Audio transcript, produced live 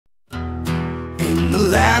In the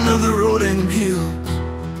land of the rolling hills,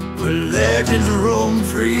 where legends roam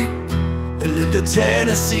free, there lived a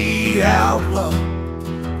Tennessee outlaw,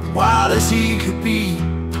 wild as he could be.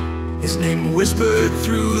 His name whispered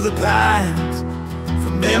through the pines,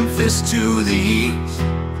 from Memphis to the east.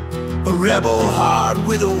 A rebel heart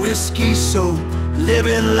with a whiskey soul,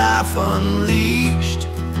 living life unleashed.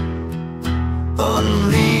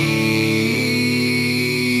 Unleashed.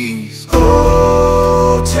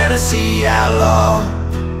 Oh, Tennessee outlaw,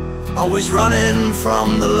 always running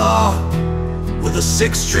from the law, with a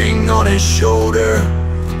six-string on his shoulder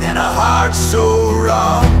and a heart so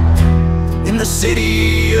raw. In the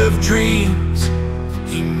city of dreams,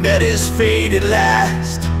 he met his fate at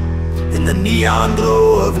last. In the neon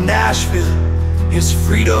glow of Nashville, his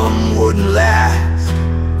freedom wouldn't last.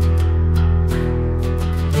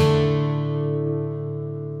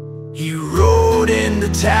 He rode into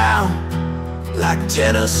town like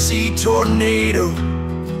Tennessee tornado,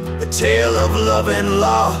 a tale of love and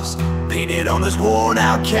loss painted on his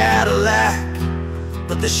worn-out Cadillac.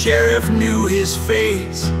 But the sheriff knew his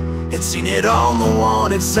face, had seen it on the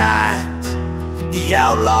wanted signs. The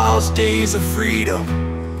outlaw's days of freedom,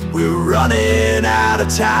 we're running out of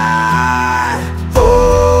time.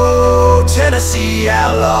 Oh, Tennessee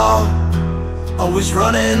outlaw, always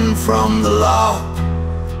running from the law,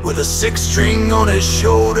 with a six-string on his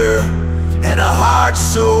shoulder and a heart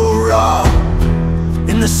so raw.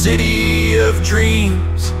 In the city of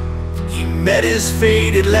dreams, he met his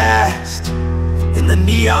fate at last. In the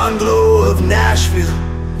neon glow of Nashville,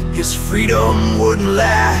 his freedom wouldn't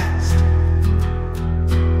last.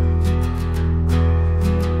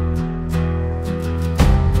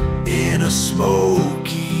 In a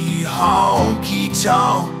smoky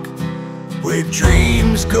honky-tonk, where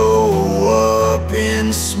dreams go up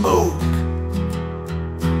in smoke,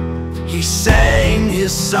 he sang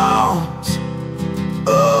his songs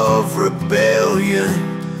of rebellion,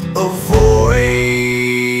 a voice.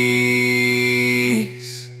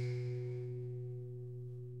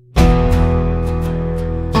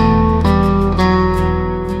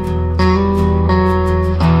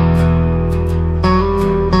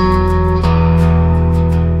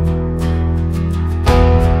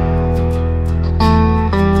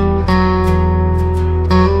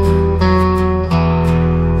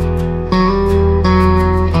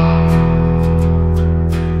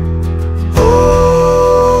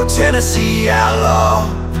 Tennessee outlaw,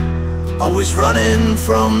 always running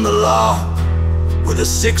from the law, with a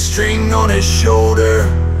six-string on his shoulder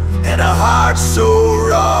and a heart so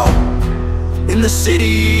raw. In the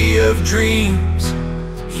city of dreams,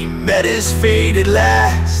 he met his fate at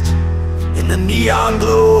last. In the neon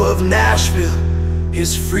glow of Nashville,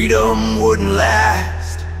 his freedom wouldn't last.